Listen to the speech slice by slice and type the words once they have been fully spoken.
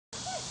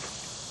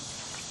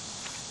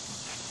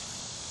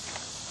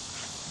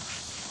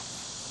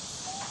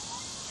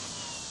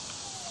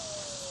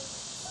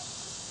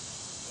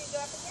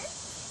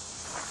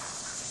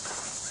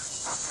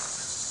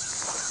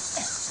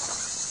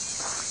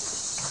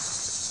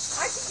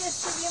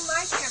just give you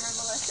my camera,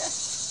 Melissa.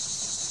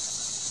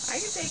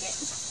 I can take it.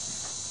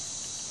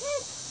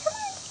 Come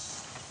on.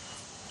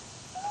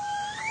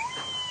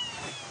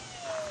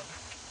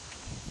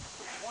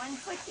 One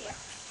foot there.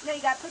 No,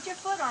 you got to put your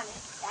foot on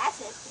it. That's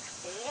it.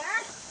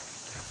 There.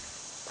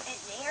 And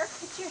there.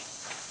 Put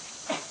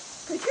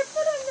your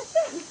foot on the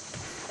thing.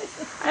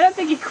 I don't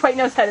think he quite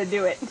knows how to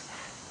do it.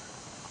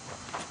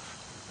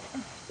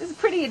 This is a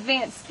pretty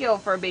advanced skill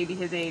for a baby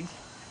his age.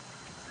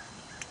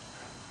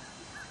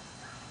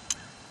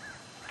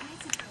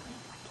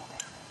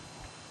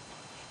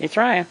 You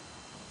trying.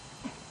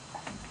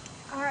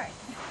 All right.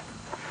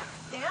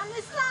 Down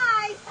the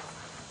slide.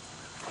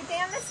 Get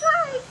down the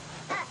slide.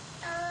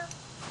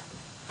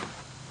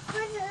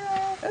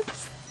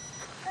 Oops.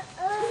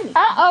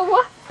 Uh-oh,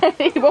 what?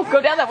 He won't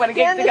go down that one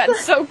again because he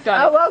got soaked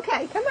on it. Oh,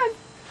 okay. Come on.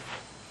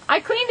 I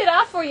cleaned it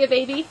off for you,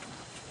 baby.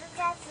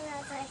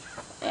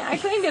 Yeah, I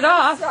cleaned it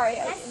off. Sorry,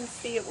 I didn't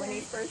see it when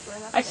he first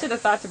went up. I should have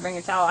thought to bring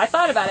a towel. I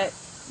thought about it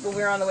when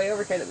we were on the way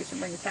over here that we should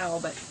bring a towel,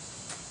 but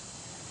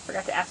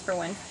forgot to ask for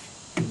one.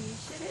 You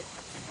should have.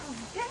 Oh,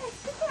 Dennis,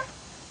 sit down.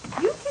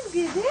 You can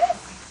do this.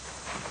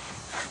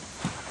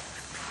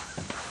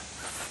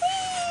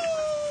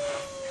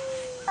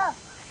 Oh.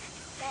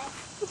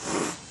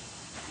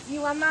 You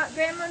want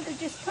Grandma to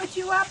just put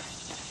you up?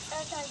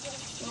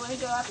 You want to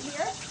go up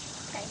here?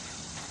 Okay.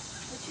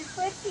 Put your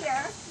foot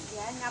here.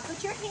 Yeah, now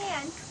put your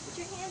hands. Put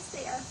your hands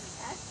there.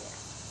 That's it.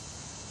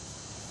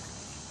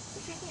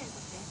 Put your hands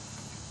up there.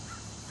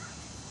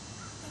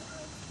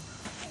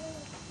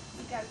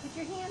 You gotta put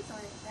your hands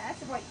on it.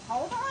 That's right.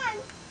 Hold on.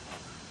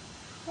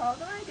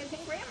 Hold on. Good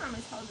thing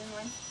Grandmama's holding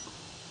one.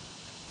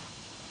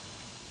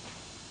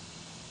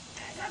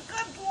 That's a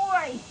good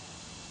boy.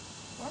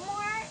 One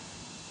more.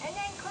 And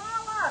then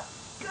crawl up.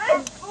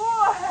 Good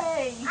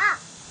boy.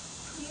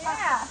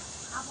 Yeah.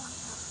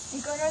 You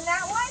going on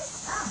that one?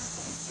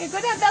 Okay, go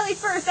down belly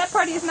first. That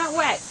party is not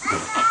wet.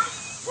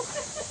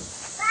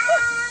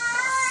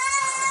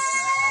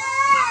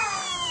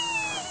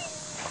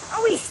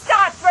 Oh, he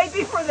stopped right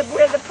before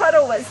where the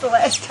puddle was the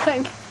last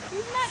time.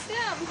 He's not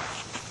dumb.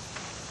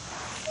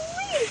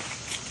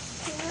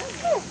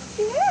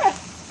 Yeah.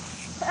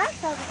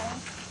 That's okay.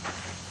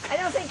 I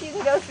don't think you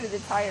can go through the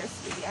tires,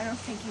 sweetie. I don't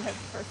think you have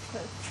the first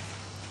coat.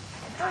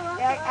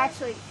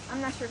 Actually,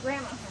 I'm not sure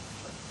Grandma has the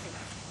first coat.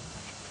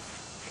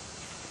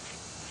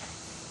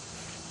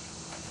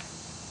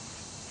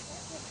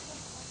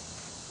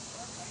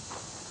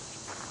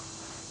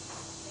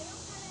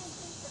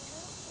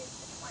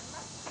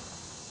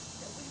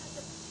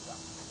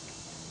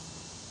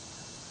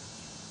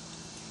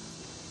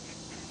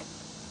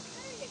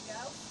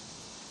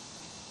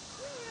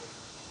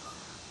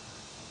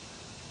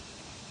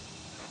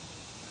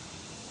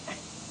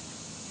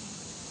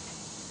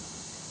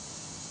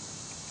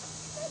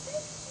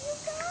 You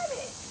got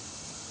it.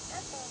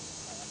 That's all.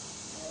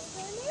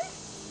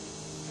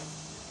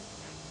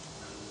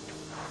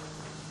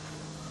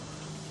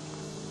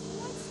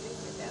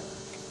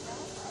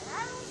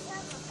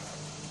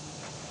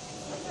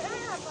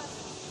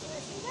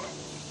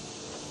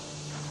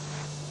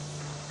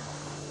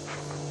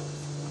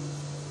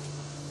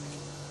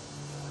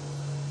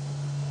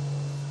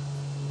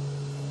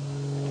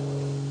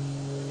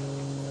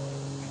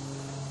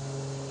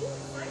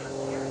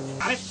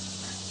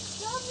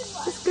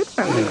 It's good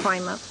for him to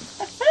climb up.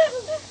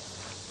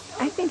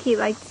 I think he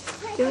liked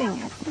doing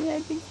it. Yeah, I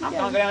think he I'm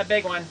does. gonna go down a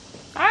big one.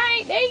 All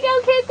right, there you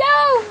go, kids,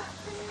 go!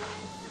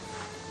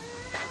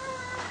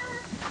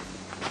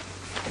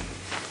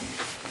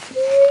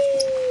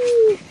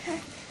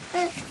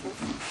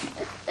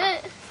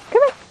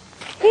 Come on.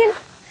 Here.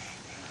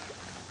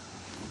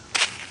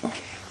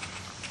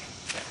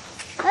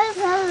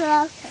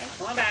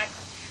 Come on back.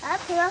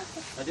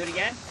 I'll do it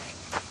again.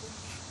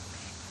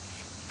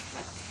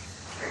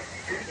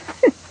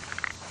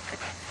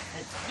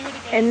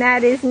 And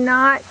that is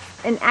not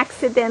an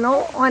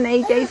accidental on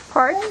AJ's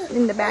part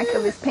in the back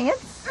of his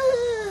pants.